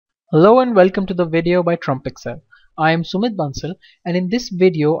Hello and welcome to the video by Trump Excel. I am Sumit Bansal, and in this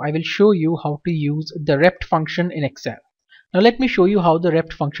video I will show you how to use the REPT function in Excel. Now let me show you how the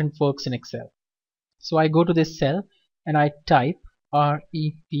REPT function works in Excel. So I go to this cell and I type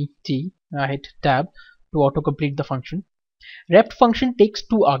REPT and I hit tab to autocomplete the function. REPT function takes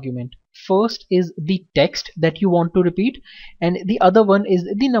two arguments. First is the text that you want to repeat, and the other one is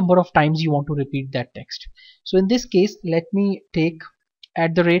the number of times you want to repeat that text. So in this case, let me take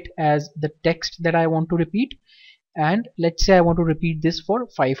 @ as the text that I want to repeat, and let's say I want to repeat this for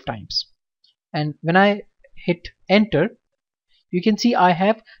 5 times. And when I hit enter, you can see I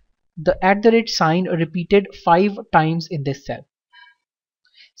have the @ sign repeated 5 times in this cell.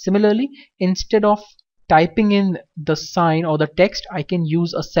 Similarly, instead of typing in the sign or the text, I can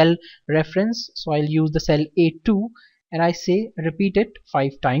use a cell reference. So I'll use the cell A2 and I say repeat it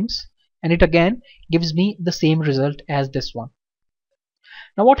 5 times, and it again gives me the same result as this one.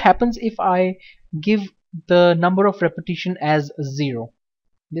 Now what happens if I give the number of repetition as 0?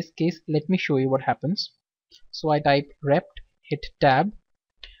 In this case, let me show you what happens. So I type rept, hit tab,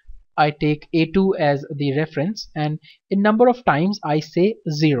 I take A2 as the reference, and in number of times I say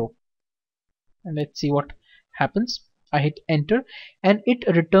 0. And let's see what happens. I hit enter and it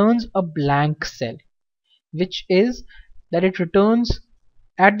returns a blank cell, which is that it returns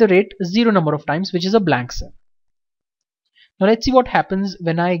 @ 0 number of times, which is a blank cell. Now let's see what happens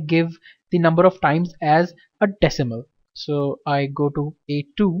when I give the number of times as a decimal. So I go to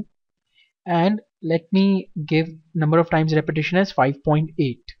A2 and let me give number of times repetition as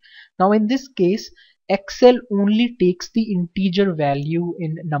 5.8. Now in this case, Excel only takes the integer value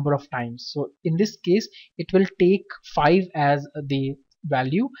in number of times. So in this case, it will take 5 as the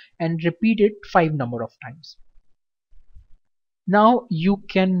value and repeat it 5 number of times. Now you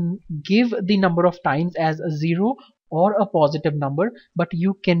can give the number of times as a 0 or a positive number, but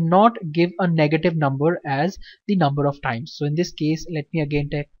you cannot give a negative number as the number of times. So in this case, let me again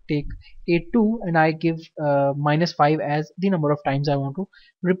take A2 and I give -5 as the number of times I want to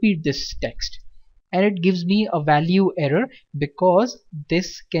repeat this text, and it gives me a value error because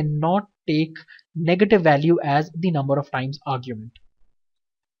this cannot take negative value as the number of times argument.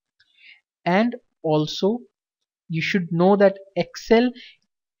 And also you should know that Excel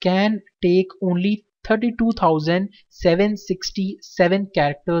can take only 32,767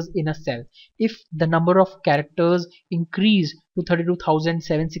 characters in a cell. If the number of characters increase to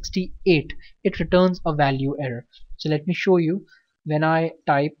 32,768, it returns a value error. So let me show you. When I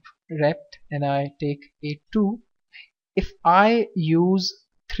type rept and I take A2, if I use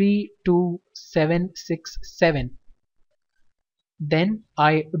 32767, then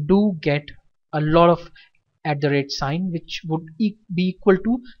I do get a lot of @ sign, which would be equal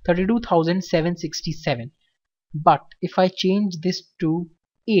to 32,767. But if I change this to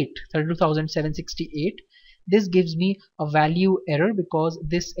 32,768, this gives me a value error because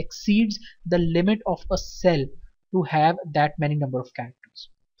this exceeds the limit of a cell to have that many number of characters.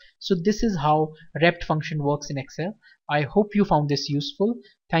 So this is how REPT function works in Excel. I hope you found this useful.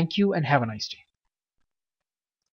 Thank you and have a nice day.